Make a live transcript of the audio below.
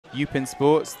Yupin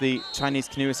Sports, the Chinese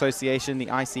Canoe Association, the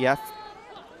ICF.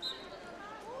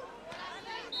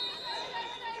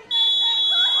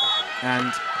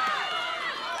 And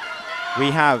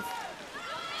we have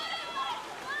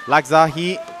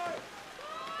Lagzahi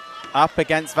up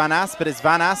against Van As, but it's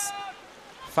Fanos,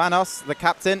 the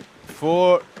captain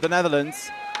for the Netherlands,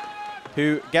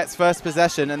 who gets first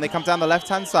possession, and they come down the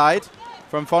left-hand side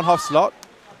from Von Hofslot.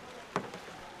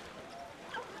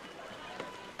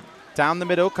 Down the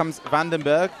middle comes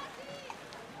Vandenberg.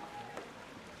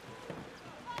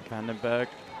 Vandenberg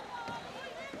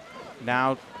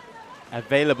now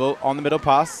available on the middle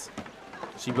pass.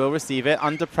 She will receive it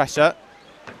under pressure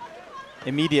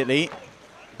immediately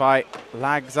by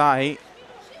Lagzai.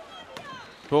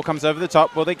 Ball comes over the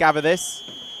top. Will they gather this?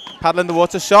 Paddle in the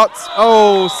water. Shot.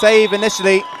 Oh, save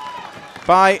initially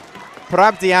by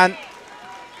Prabdian.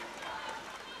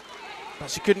 But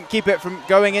she couldn't keep it from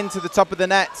going into the top of the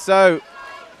net. So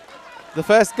the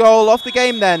first goal of the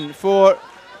game then for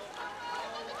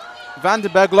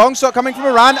Vandenberg. Long shot coming from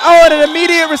Iran. Oh, and an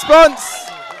immediate response.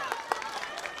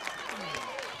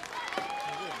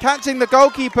 Catching the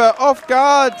goalkeeper off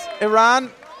guard,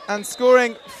 Iran, and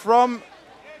scoring from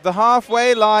the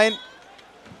halfway line.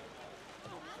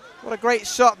 What a great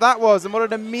shot that was, and what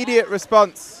an immediate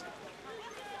response.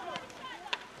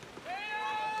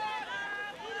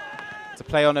 To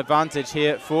play on advantage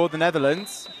here for the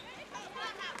Netherlands.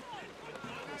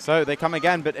 So they come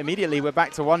again, but immediately we're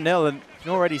back to 1-0, and you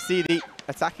can already see the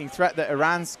attacking threat that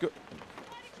Iran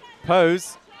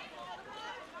pose.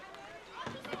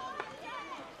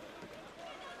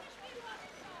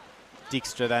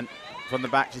 Dijkstra then from the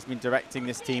back. She's been directing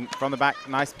this team from the back.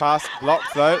 Nice pass,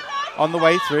 blocked though, on the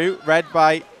way through. Read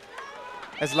by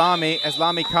Eslami.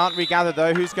 Eslami can't regather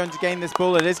though. Who's going to gain this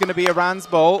ball? It is going to be Iran's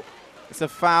ball. It's a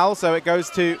foul, so it goes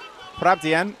to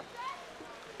Prabdian.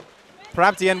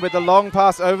 Prabdian with the long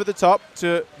pass over the top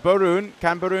to Borun.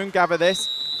 Can Borun gather this?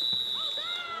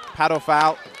 Paddle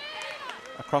foul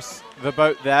across the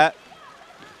boat there.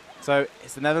 So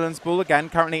it's the Netherlands ball again.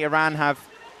 Currently Iran have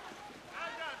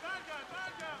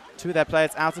two of their players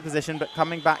out of position, but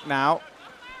coming back now.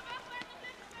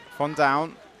 Von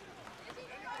Down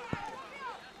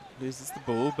loses the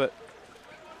ball, but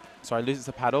loses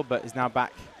the paddle, but is now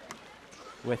back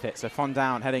with it. So Von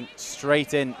Down heading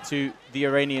straight into the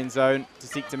Iranian zone to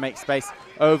seek to make space.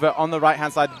 Over on the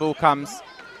right-hand side, the ball comes,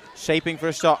 shaping for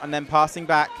a shot, and then passing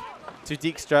back to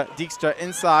Dijkstra. Dijkstra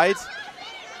inside.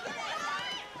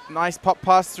 Nice pop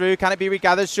pass through. Can it be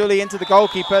regathered? Surely into the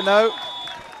goalkeeper. No.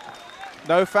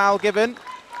 No foul given.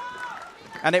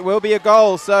 And it will be a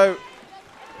goal. So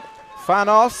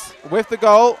Fanos with the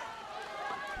goal.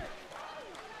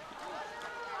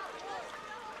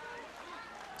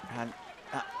 And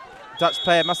that Dutch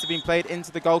player must have been played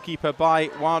into the goalkeeper by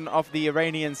one of the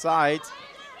Iranian side.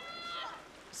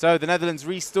 So the Netherlands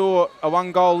restore a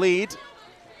 1-goal lead.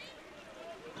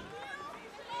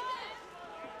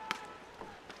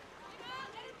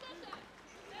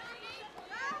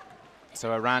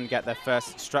 So Iran get their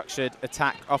first structured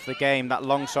attack off the game. That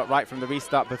long shot right from the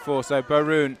restart before. So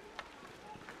Borun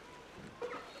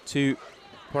to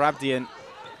Prabdian.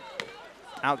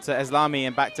 Out to Eslami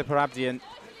and back to Prabdian.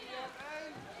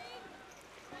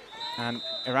 And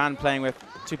Iran playing with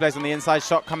two players on the inside.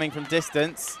 Shot coming from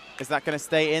distance. Is that going to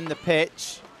stay in the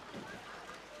pitch?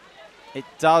 It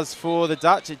does for the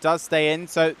Dutch. It does stay in.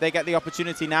 So they get the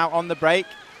opportunity now on the break.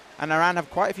 And Iran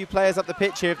have quite a few players up the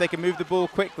pitch here if they can move the ball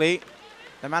quickly.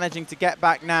 They're managing to get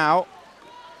back now.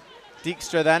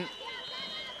 Dijkstra then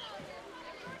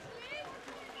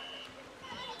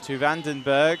to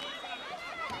Vandenberg.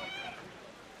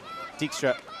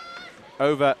 Dijkstra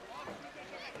over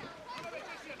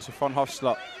to Von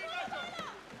Hofslot.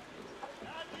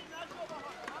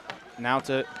 Now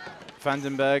to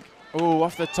Vandenberg. Oh,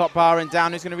 off the top bar and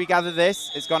down. Who's going to regather this?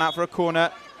 It's gone out for a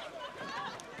corner.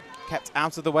 Kept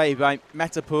out of the way by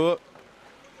Metapur.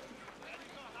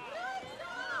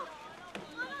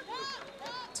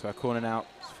 So a corner now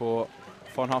for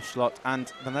Von Hofslot,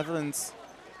 and the Netherlands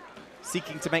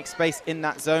seeking to make space in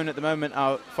that zone at the moment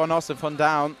are Von and Von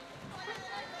Down.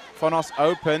 Von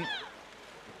open.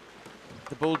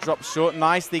 The ball drops short,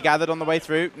 nicely gathered on the way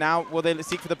through. Now will they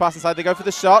seek for the pass inside? They go for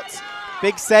the shot.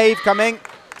 Big save coming.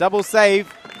 Double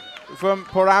save from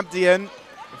Prabdian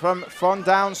from Von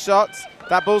Down's shot.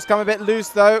 That ball's come a bit loose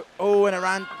though. Oh, and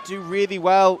Iran do really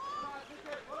well.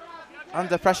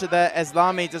 Under pressure there,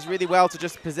 Eslami does really well to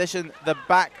just position the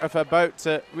back of her boat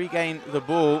to regain the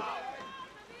ball.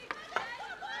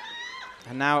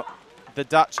 And now the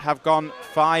Dutch have gone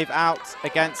 5 out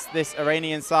against this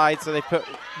Iranian side, so they put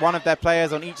one of their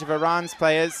players on each of Iran's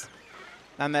players.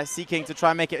 and they're seeking to try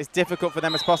and make it as difficult for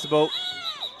them as possible.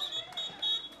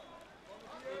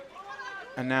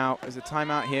 And now there's a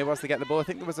timeout here whilst they get the ball. I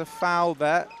think there was a foul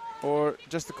there, or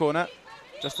just the corner.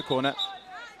 Just the corner.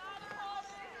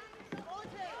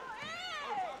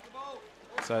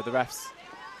 So the refs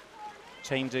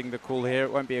changing the call here.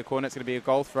 It won't be a corner, it's going to be a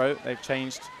goal throw. They've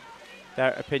changed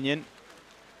their opinion.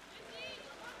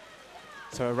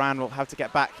 So Iran will have to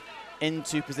get back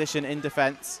into position in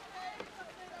defence.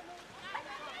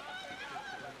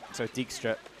 So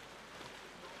Dijkstra.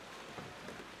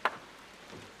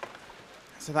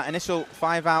 So that initial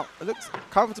 5 out, it looks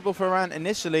comfortable for Iran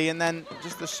initially, and then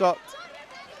just the shot,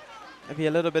 maybe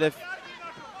a little bit of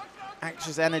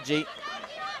anxious energy,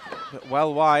 but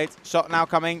well wide. Shot now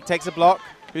coming, takes a block.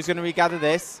 Who's going to regather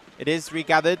this? It is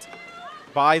regathered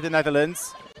by the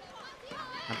Netherlands.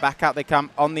 And back out they come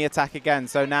on the attack again.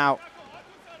 So now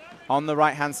on the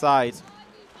right-hand side,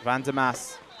 Van der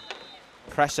Maas.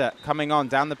 Pressure coming on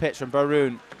down the pitch from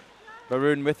Baroun.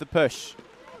 Baroun with the push.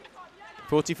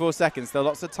 44 seconds, still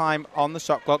lots of time on the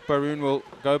shot clock. Baroun will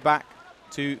go back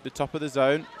to the top of the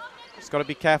zone. She's got to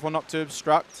be careful not to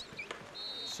obstruct.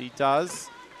 She does.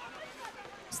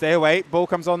 Stay away. Ball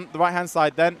comes on the right-hand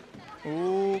side then.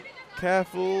 Ooh,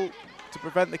 careful to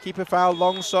prevent the keeper foul.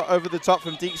 Long shot over the top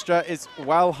from Dijkstra is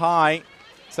well high.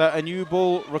 So a new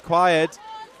ball required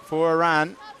for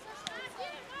Iran.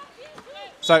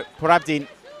 So Porabdin,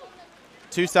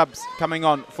 2 subs coming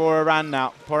on for Iran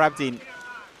now. Porabdin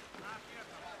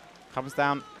comes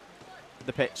down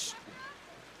the pitch.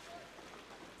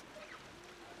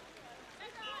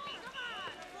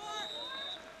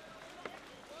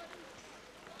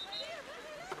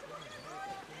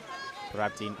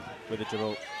 Porabdin with a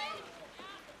dribble.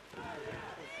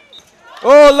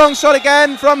 Oh, long shot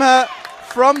again from her,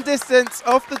 from distance,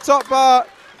 off the top bar.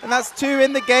 And that's 2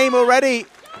 in the game already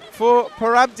for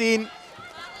Porabdin.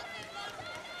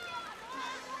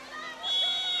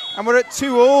 And we're at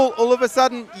 2-all of a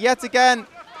sudden, yet again.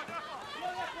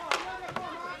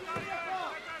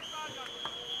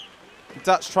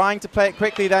 Dutch trying to play it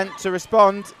quickly then to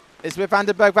respond. Is with Van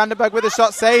den Berg. Van den Berg with a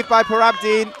shot saved by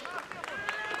Porabdin.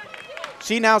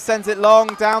 She now sends it long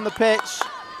down the pitch.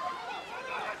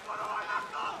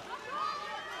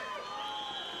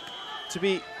 To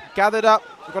be gathered up.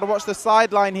 We've got to watch the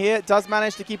sideline here. Does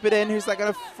manage to keep it in. Who's that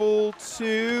going to fall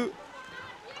to?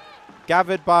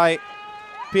 Gathered by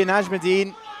Pir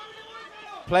Najmuddin.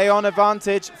 Play on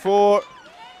advantage for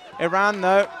Iran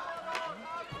though.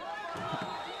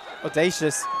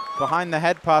 Audacious behind the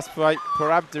head pass by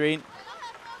Porabdin.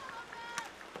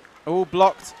 All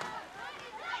blocked.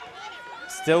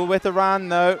 Still with Iran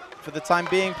though for the time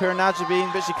being, Pir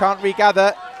Najmuddin, but she can't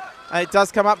regather. And it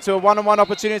does come up to a one-on-one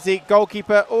opportunity.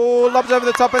 Goalkeeper, oh, lobs over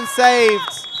the top and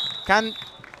saved. Can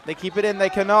they keep it in? They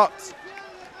cannot.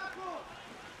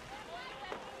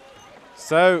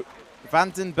 So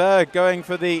Van den Berg going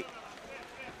for the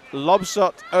lob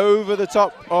shot over the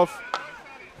top of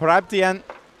Porabdin.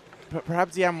 But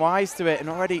Porabdin wise to it and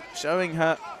already showing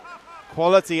her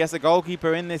quality as a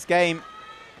goalkeeper in this game.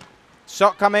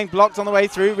 Shot coming, blocked on the way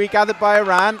through, regathered by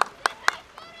Iran.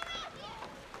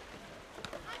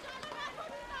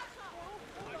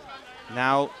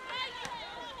 Now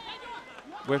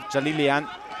with Jalilian.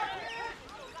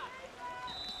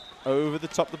 Over the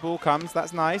top the ball comes,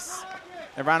 that's nice.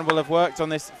 Iran will have worked on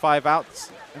this 5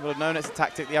 outs. They will have known it's a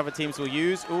tactic the other teams will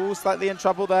use. Ooh, slightly in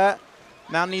trouble there.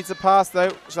 Now needs a pass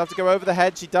though. She'll have to go over the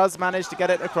head. She does manage to get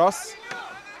it across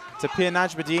to Pir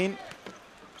Najmuddin.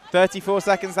 34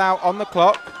 seconds now on the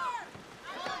clock.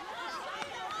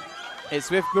 It's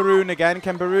with Baroun again.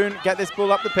 Can Baroun get this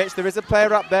ball up the pitch? There is a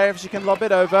player up there if she can lob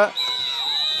it over.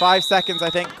 5 seconds, I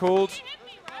think, called.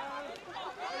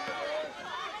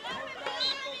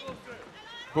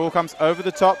 Ball comes over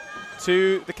the top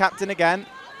to the captain again.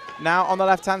 Now on the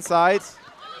left-hand side.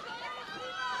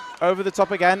 Over the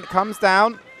top again. Comes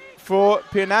down for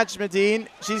Pir Najmuddin.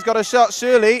 She's got a shot,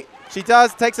 surely. She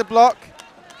does. Takes a block.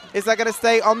 Is that going to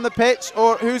stay on the pitch?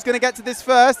 Or who's going to get to this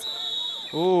first?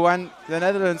 Ooh, and the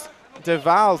Netherlands, De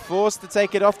Waal, forced to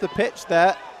take it off the pitch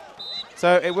there.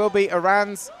 So it will be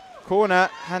Iran's corner.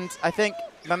 And I think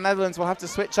the Netherlands will have to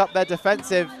switch up their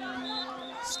defensive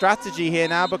strategy here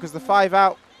now, because the 5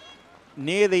 out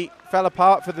nearly fell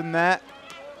apart for them there.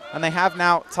 And they have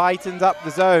now tightened up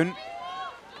the zone.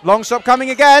 Long shot coming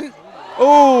again.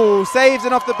 Ooh, saved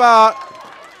and off the bar.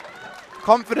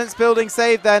 Confidence building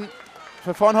save then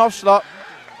for Van Hofslot.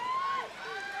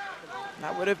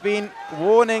 That would have been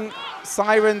warning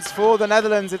sirens for the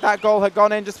Netherlands if that goal had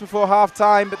gone in just before half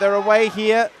time, but they're away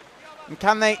here. And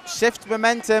can they shift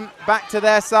momentum back to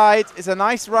their side? It's a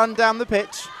nice run down the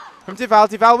pitch from Duval.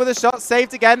 Duval with a shot,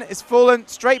 saved again. It's fallen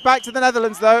straight back to the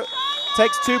Netherlands though.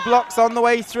 Takes 2 blocks on the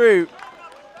way through.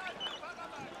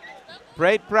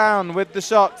 Braid Brown with the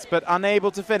shots, but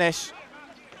unable to finish.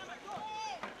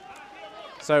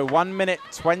 So 1 minute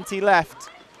 20 left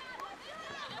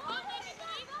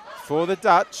for the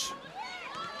Dutch.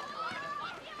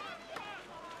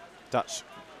 Dutch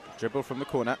dribble from the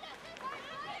corner.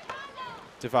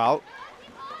 Duval.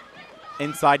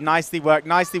 Inside, nicely worked,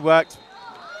 nicely worked.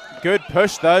 Good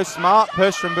push though, smart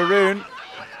push from Baroon.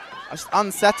 Just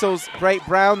unsettles Braid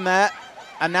Brown there.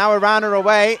 And now Iran are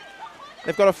away.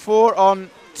 They've got a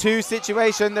 4-on-2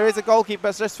 situation. There is a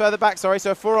goalkeeper just further back, sorry,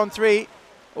 so a 4-on-3.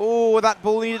 Oh, that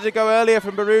ball needed to go earlier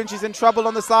from Baroon. She's in trouble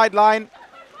on the sideline.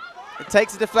 It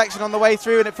takes a deflection on the way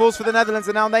through and it falls for the Netherlands,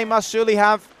 and now they must surely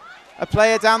have a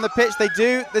player down the pitch. They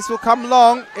do. This will come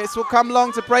long. This will come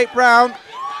long to Braid Brown.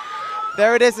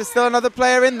 There it is. There's still another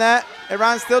player in there.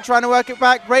 Iran's still trying to work it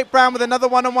back. Braid Brown with another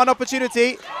one-on-one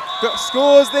opportunity.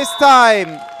 Scores this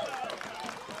time.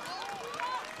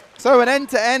 So an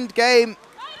end-to-end game.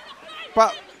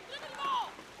 But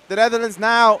the Netherlands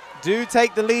now do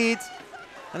take the lead.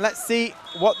 And let's see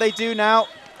what they do now.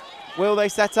 Will they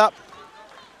set up?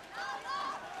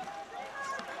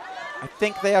 I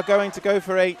think they are going to go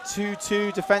for a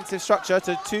 2-2 defensive structure,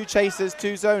 to 2 chasers,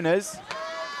 2 zoners.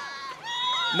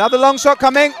 Another long shot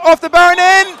coming, off the bar and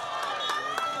in!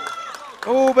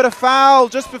 Oh, but a foul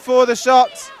just before the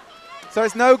shot. So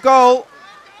it's no goal,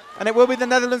 and it will be the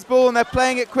Netherlands ball, and they're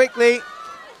playing it quickly.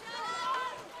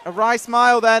 A wry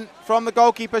smile then from the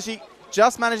goalkeeper. She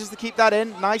just manages to keep that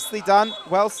in. Nicely done,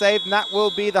 well saved, and that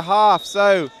will be the half.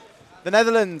 So the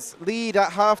Netherlands lead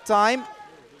at half-time.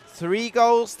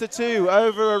 3-2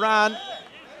 over Iran,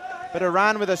 but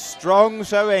Iran with a strong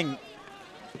showing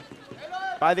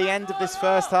by the end of this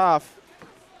first half.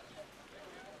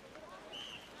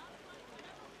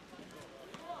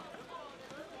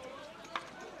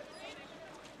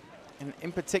 And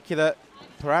in particular,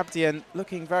 Parabdian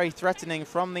looking very threatening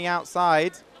from the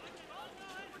outside,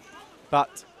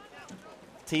 but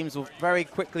teams will very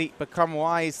quickly become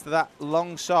wise to that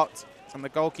long shot, and the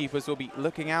goalkeepers will be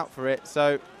looking out for it.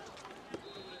 So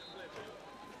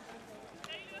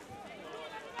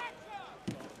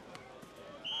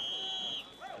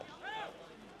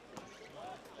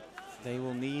they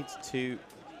will need to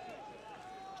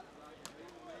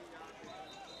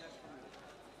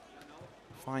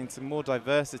find some more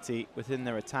diversity within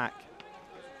their attack.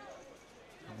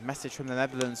 And the message from the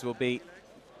Netherlands will be,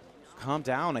 calm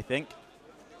down, I think.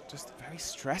 Just a very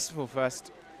stressful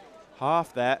first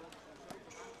half there.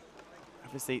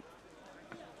 Obviously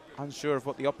unsure of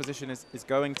what the opposition is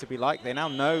going to be like. They now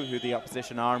know who the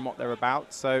opposition are and what they're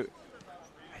about, so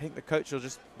I think the coach will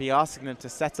just be asking them to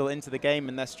settle into the game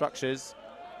in their structures.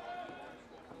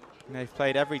 And they've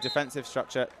played every defensive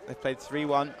structure. They've played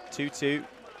 3-1, 2-2,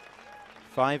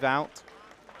 5 out.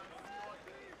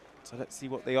 So let's see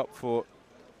what they opt for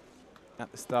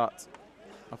at the start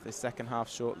of this second half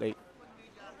shortly.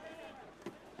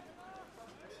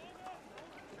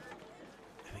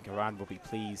 I think Iran will be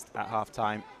pleased at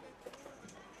half-time.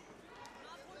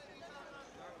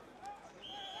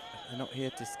 They're not here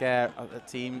to scare other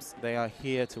teams, they are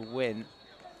here to win.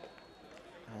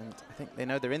 And I think they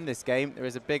know they're in this game. There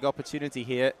is a big opportunity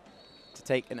here to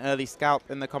take an early scalp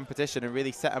in the competition and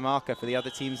really set a marker for the other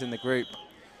teams in the group.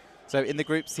 So in the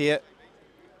groups here,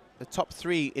 the top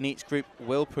 3 in each group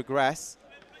will progress.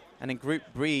 And in Group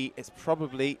B, it's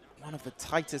probably one of the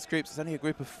tightest groups. It's only a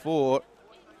group of 4.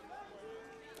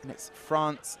 And it's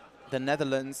France, the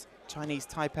Netherlands, Chinese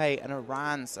Taipei, and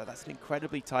Iran. So that's an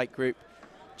incredibly tight group.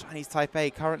 Chinese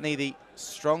Taipei currently the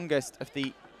strongest of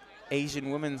the Asian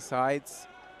women's sides.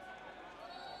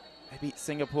 They beat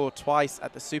Singapore twice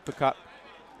at the Super Cup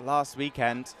last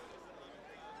weekend.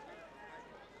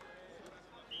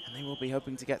 And they will be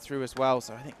hoping to get through as well.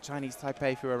 So I think Chinese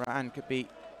Taipei for Iran could be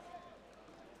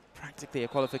practically a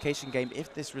qualification game.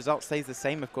 If this result stays the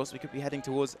same, of course, we could be heading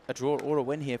towards a draw or a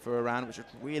win here for Iran, which would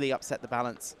really upset the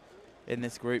balance in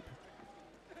this group.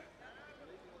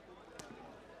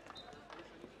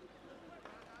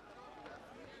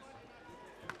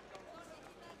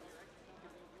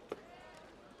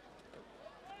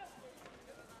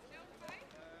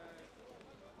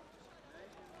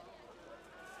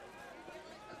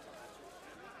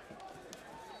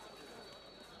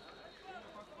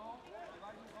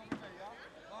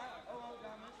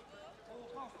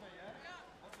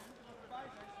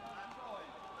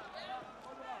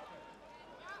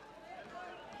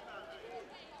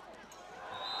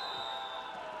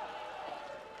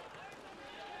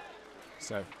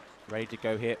 So, ready to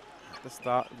go here at the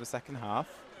start of the second half.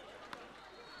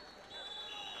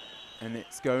 And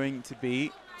it's going to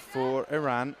be for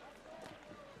Iran.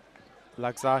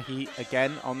 Lagzahi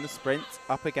again on the sprint,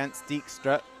 up against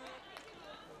Dijkstra.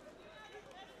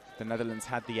 The Netherlands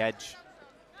had the edge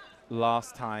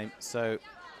last time, so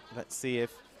let's see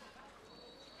if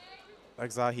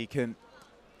Lagzahi can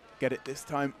get it this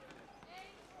time.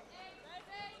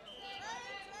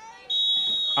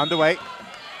 Underway.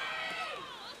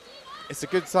 It's a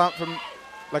good start from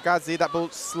Lagzahi. That ball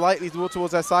slightly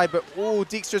towards her side, but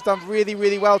Dijkstra's done really,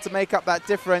 really well to make up that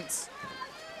difference.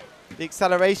 The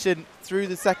acceleration through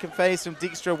the second phase from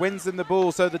Dijkstra wins them the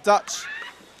ball. So the Dutch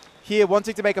here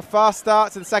wanting to make a fast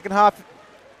start to the second half.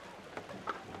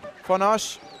 Van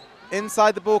Osch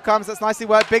inside the ball comes. That's nicely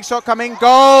worked. Big shot coming.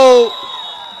 Goal!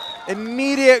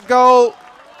 Immediate goal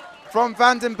from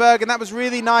Vandenberg, and that was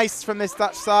really nice from this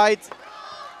Dutch side.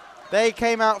 They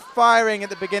came out firing at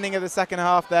the beginning of the second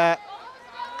half there.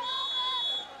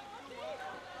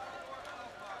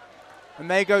 And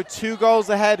they go 2 goals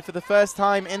ahead for the first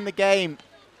time in the game.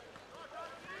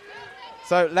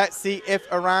 So let's see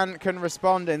if Iran can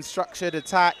respond in structured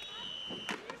attack.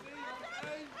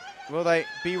 Will they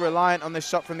be reliant on this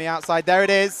shot from the outside? There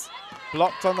it is.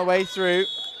 Blocked on the way through.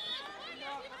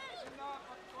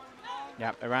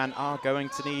 Yeah, Iran are going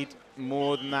to need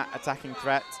more than that attacking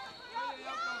threat.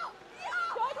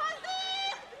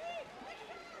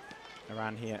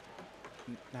 Iran here.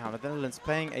 Now, the Netherlands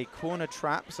playing a corner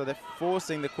trap, so they're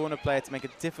forcing the corner player to make a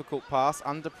difficult pass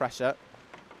under pressure.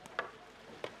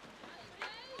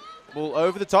 Ball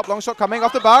over the top, long shot coming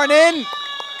off the bar and in!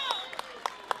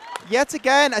 Yet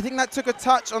again, I think that took a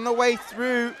touch on the way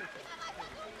through.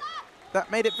 That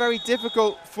made it very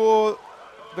difficult for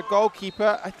the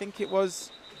goalkeeper. I think it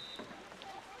was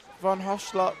Van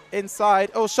Hofslot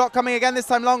inside. Oh, shot coming again, this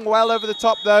time long, well over the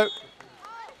top though,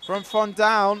 from Van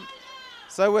Down.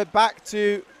 So we're back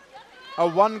to a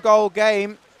 1-goal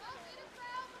game.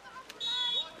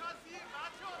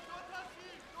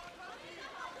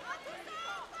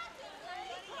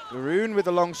 Laroon with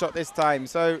the long shot this time.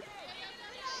 So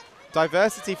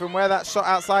diversity from where that shot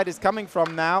outside is coming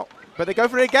from now. But they go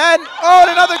for it again. Oh,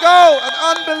 and another goal!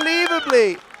 And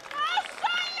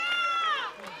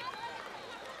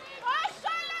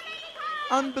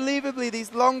unbelievably,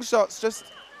 these long shots just...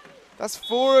 That's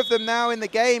 4 of them now in the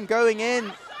game going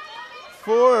in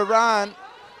for Iran.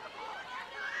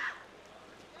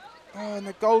 Oh, and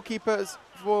the goalkeepers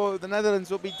for the Netherlands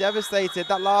will be devastated.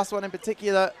 That last one in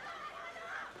particular.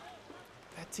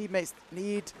 Their teammates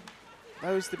need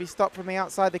those to be stopped from the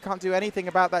outside. They can't do anything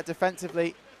about that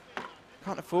defensively.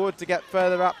 Can't afford to get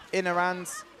further up in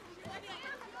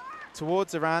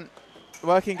towards Iran.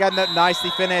 Working again, that nicely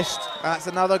finished. That's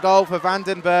another goal for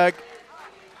Vandenberg.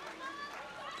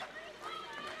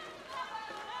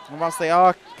 And whilst they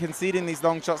are conceding these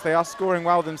long shots, they are scoring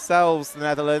well themselves, the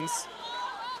Netherlands.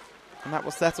 And that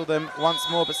will settle them once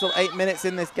more, but still 8 minutes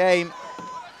in this game.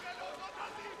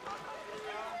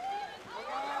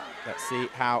 Let's see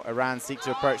how Iran seek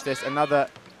to approach this. Another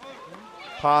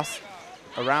pass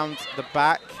around the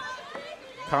back.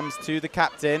 Comes to the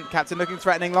captain. Captain looking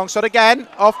threatening. Long shot again.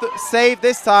 Off the save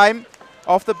this time.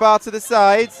 Off the bar to the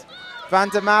side. Van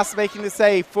der Maas making the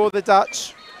save for the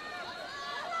Dutch.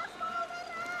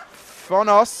 Van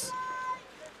Os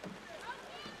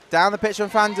down the pitch from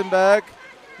Vandenberg,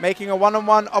 making a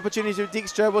one-on-one opportunity with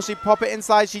Dijkstra. Will she pop it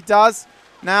inside? She does.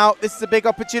 Now, this is a big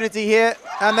opportunity here.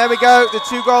 And there we go, the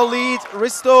 2-goal lead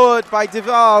restored by De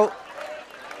Waal.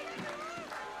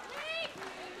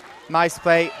 Nice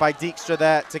play by Dijkstra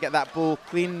there to get that ball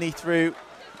cleanly through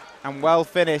and well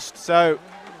finished. So,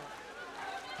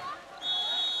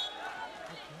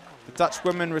 the Dutch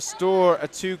women restore a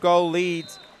 2-goal lead.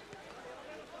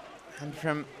 And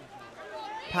from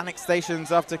panic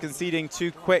stations after conceding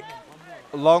 2 quick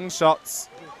long shots.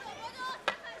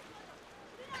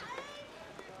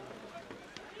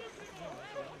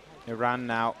 Iran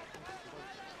now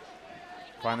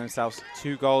find themselves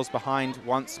 2 goals behind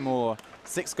once more.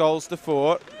 6 goals to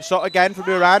 4. Shot again from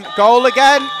Nuran. Goal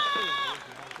again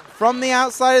from the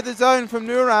outside of the zone from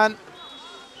Nuran.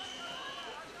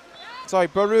 Sorry,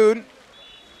 Baroun.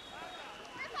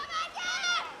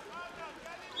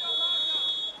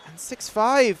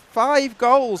 6-5, 5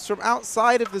 goals from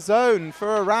outside of the zone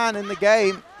for Iran in the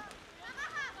game.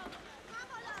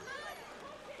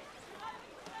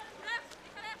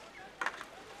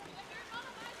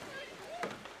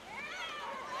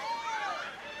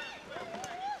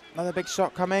 Another big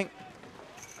shot coming.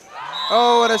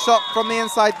 Oh, and a shot from the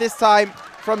inside this time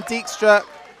from Dijkstra.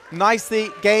 Nicely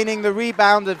gaining the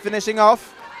rebound and finishing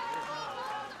off.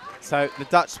 So the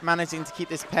Dutch managing to keep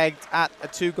this pegged at a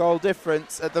 2-goal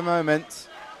difference at the moment.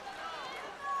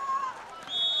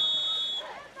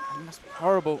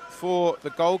 horrible for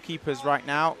the goalkeepers right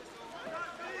now.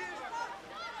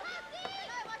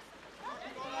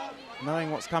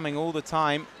 Knowing what's coming all the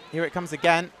time. Here it comes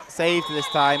again. Saved this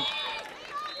time.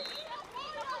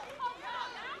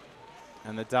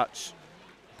 And the Dutch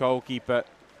goalkeeper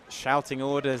shouting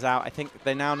orders out. I think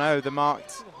they now know the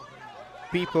marked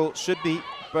people should be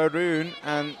Baroon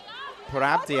and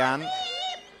Parabdian.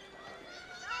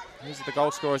 These are the goal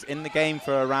scorers in the game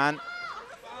for Iran.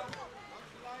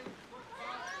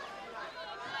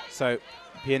 So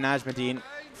Pia Najmuddin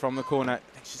from the corner. I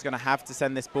think she's going to have to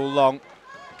send this ball long.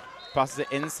 Passes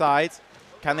it inside.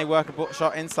 Can they work a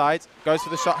shot inside? Goes for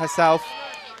the shot herself.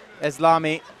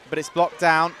 Eslami, but it's blocked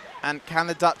down. And can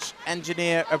the Dutch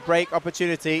engineer a break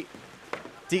opportunity?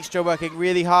 Dijkstra working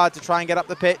really hard to try and get up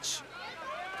the pitch.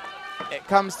 It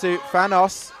comes to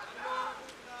Fanos.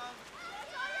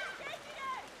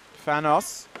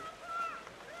 Fanos.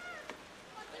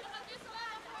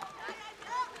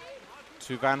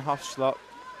 To Van Hofslot.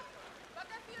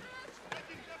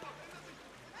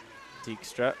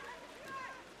 Dijkstra.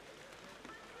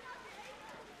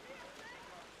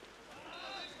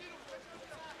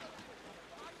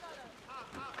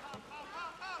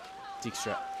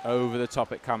 Dijkstra, over the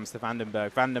top it comes to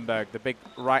Vandenberg. Vandenberg, the big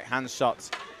right-hand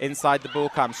shot. Inside the ball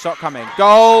comes. Shot coming.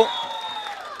 Goal!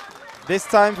 This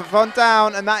time for Von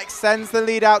Down, and that extends the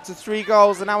lead out to 3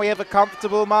 goals. And now we have a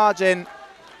comfortable margin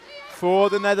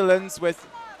for the Netherlands with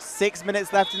 6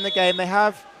 minutes left in the game. They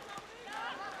have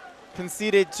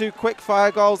conceded 2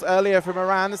 quick-fire goals earlier from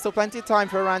Iran. There's still plenty of time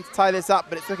for Iran to tie this up,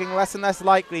 but it's looking less and less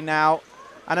likely now.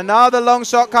 And another long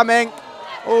shot coming.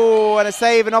 Oh, and a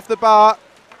save and off the bar.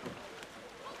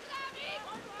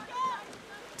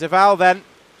 Deval then.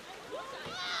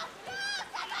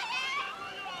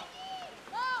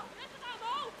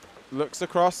 Looks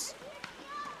across.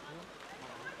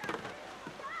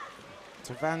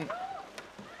 To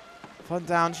Von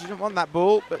Down. She didn't want that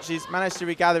ball, but she's managed to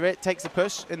regather it. Takes a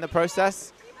push in the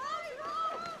process.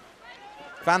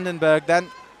 Vandenberg then.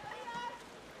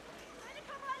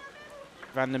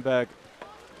 Vandenberg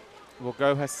will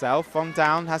go herself. Von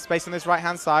Down has space on this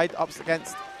right-hand side. Opts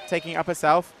against taking it up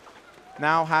herself.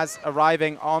 Now has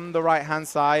arriving on the right-hand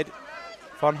side,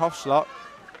 Van Hofslot.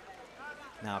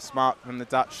 Now smart from the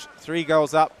Dutch. 3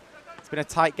 goals up. It's been a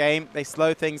tight game. They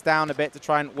slow things down a bit to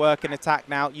try and work an attack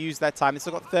now, use their time. They've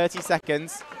still got 30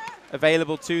 seconds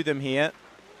available to them here.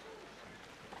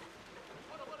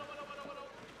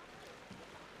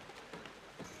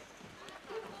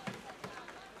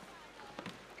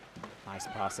 Nice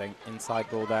passing.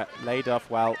 Inside ball there. Laid off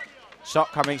well.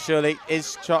 Shot coming surely.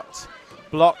 Is shot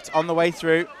blocked on the way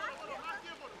through.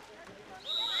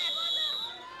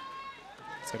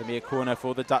 It's going to be a corner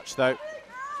for the Dutch though.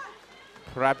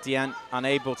 Parabdian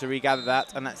unable to regather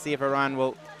that, and let's see if Iran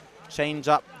will change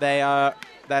up their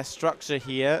structure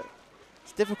here.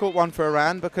 It's a difficult one for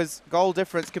Iran because goal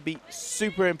difference could be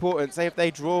super important. Say if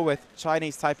they draw with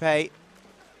Chinese Taipei,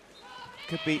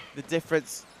 could be the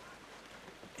difference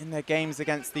in their games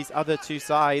against these other 2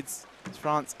 sides. It's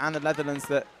France and the Netherlands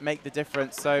that make the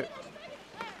difference. So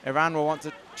Iran will want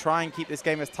to try and keep this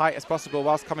game as tight as possible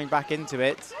whilst coming back into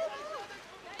it.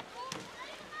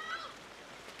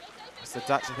 So the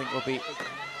Dutch, I think, will be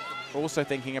also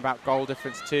thinking about goal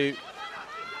difference too.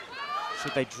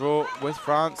 Should they draw with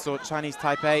France or Chinese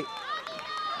Taipei?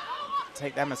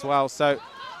 Take them as well. So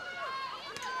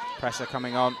pressure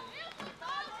coming on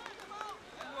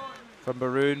from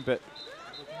Baroon, but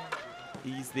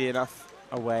easily enough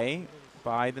away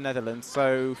by the Netherlands.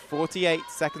 So 48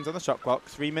 seconds on the shot clock,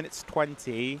 3 minutes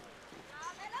 20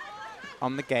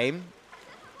 on the game.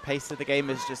 Pace of the game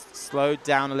has just slowed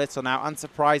down a little now.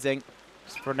 Unsurprising,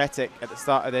 it's frenetic at the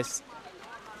start of this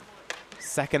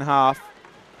second half.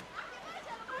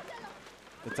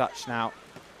 The Dutch now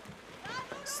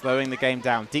slowing the game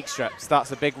down. Dijkstra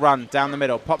starts a big run down the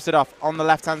middle, pops it off on the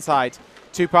left-hand side.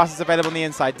 2 passes available on the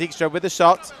inside. Dijkstra with the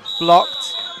shot,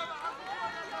 blocked.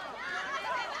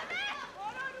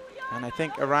 And I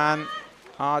think Iran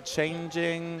are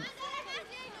changing.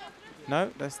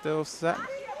 No, they're still set.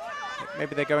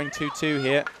 Maybe they're going 2-2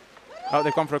 here. Oh,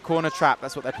 they've gone for a corner trap.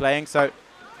 That's what they're playing. So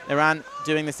Iran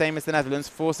doing the same as the Netherlands,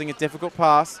 forcing a difficult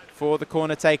pass for the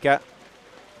corner taker.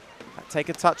 Take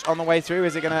a touch on the way through.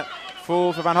 Is it going to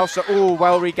fall for Van Hofslot? Oh,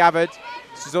 well regathered.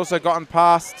 She's also gotten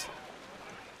past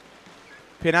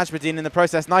Pia Najmuddin in the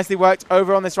process. Nicely worked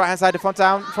over on this right-hand side of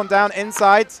Von Down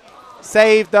inside.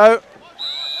 Saved, though.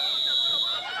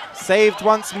 Saved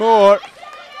once more.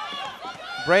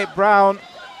 Brave Brown.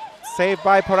 Saved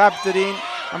by Parabdian.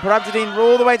 And Parabdian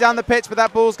all the way down the pitch, but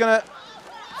that ball's going to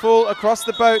fall across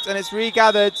the boat, and it's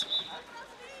regathered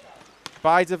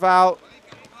by Deval.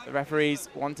 The referee's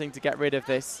wanting to get rid of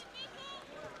this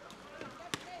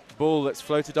ball that's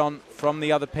floated on from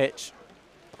the other pitch.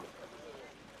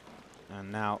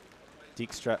 And now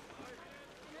Dijkstra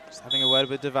just having a word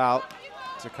with De Waal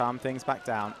to calm things back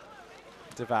down.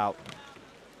 De Waal,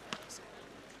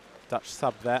 Dutch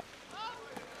sub there.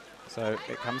 So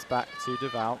it comes back to De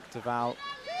Waal. De Waal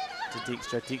to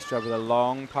Dijkstra. Dijkstra with a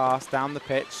long pass down the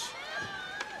pitch.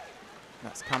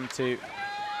 That's come to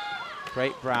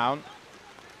Great Brown.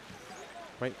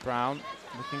 Great Brown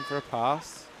looking for a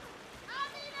pass.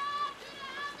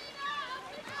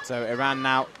 So Iran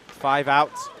now 5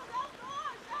 out.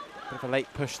 Bit of a late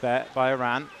push there by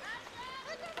Iran.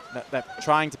 They're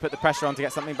trying to put the pressure on to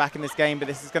get something back in this game, but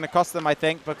this is going to cost them, I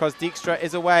think, because Dijkstra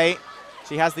is away.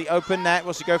 She has the open net.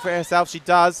 Will she go for it herself? She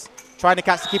does. Trying to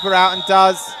catch the keeper out and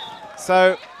does.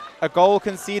 So a goal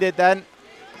conceded then.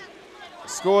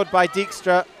 Scored by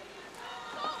Dijkstra.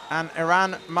 And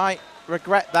Iran might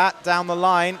regret that down the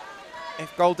line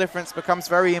if goal difference becomes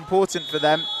very important for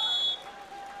them.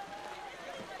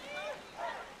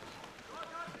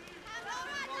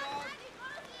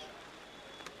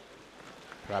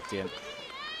 Rabdian.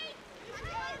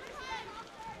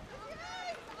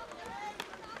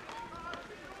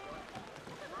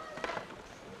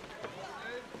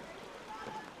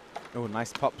 Oh,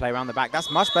 nice pop play around the back. That's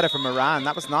much better from Iran.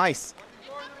 That was nice.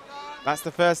 That's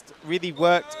the first really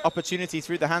worked opportunity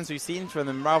through the hands we've seen from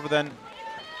them rather than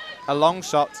a long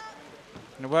shot.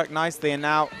 And it worked nicely. And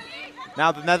now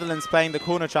the Netherlands playing the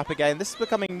corner trap again. This is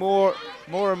becoming more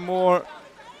and more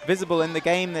visible in the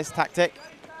game, this tactic.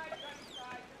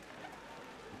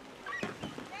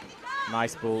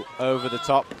 Nice ball over the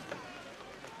top.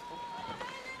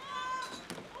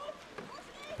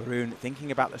 Barun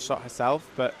thinking about the shot herself,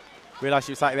 but realised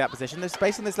she was slightly out of position. There's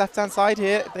space on this left-hand side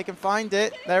here. If they can find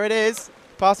it. There it is.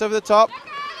 Pass over the top.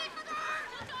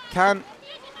 Can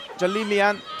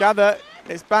Jalilian gather?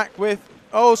 It's back with...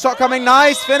 Oh, shot coming.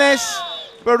 Nice finish.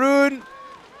 Barun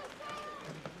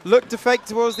looked to fake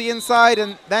towards the inside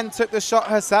and then took the shot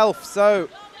herself. So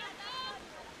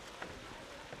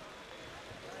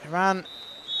Iran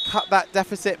cut that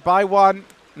deficit by 1.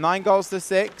 9 goals to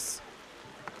 6.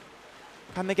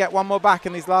 Can they get one more back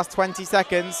in these last 20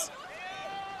 seconds?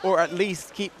 Or at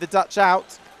least keep the Dutch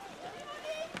out?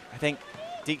 I think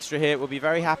Dijkstra here will be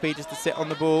very happy just to sit on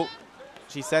the ball.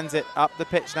 She sends it up the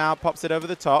pitch now, pops it over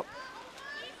the top.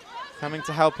 Coming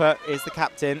to help her is the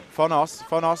captain, Von Os.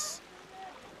 Von Os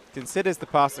considers the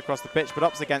pass across the pitch, but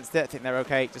opts against it. I think they're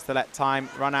okay just to let time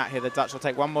run out here. The Dutch will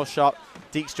take one more shot.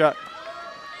 Dijkstra,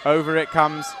 over it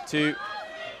comes to...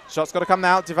 Shot's got to come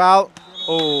now, De Waal.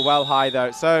 Oh, well high though.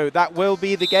 So that will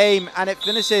be the game, and it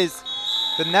finishes.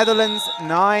 The Netherlands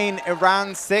 9,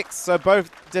 Iran 6. So both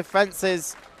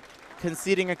defenses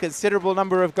conceding a considerable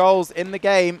number of goals in the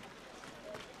game.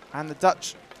 And the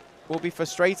Dutch will be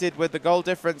frustrated with the goal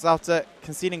difference after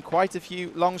conceding quite a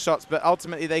few long shots. But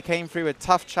ultimately they came through a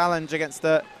tough challenge against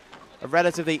a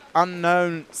relatively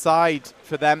unknown side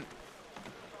for them.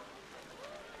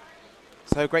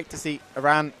 So great to see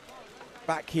Iran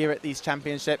back here at these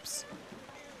championships.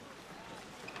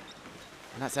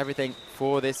 And that's everything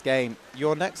for this game.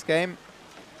 Your next game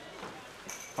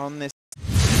on this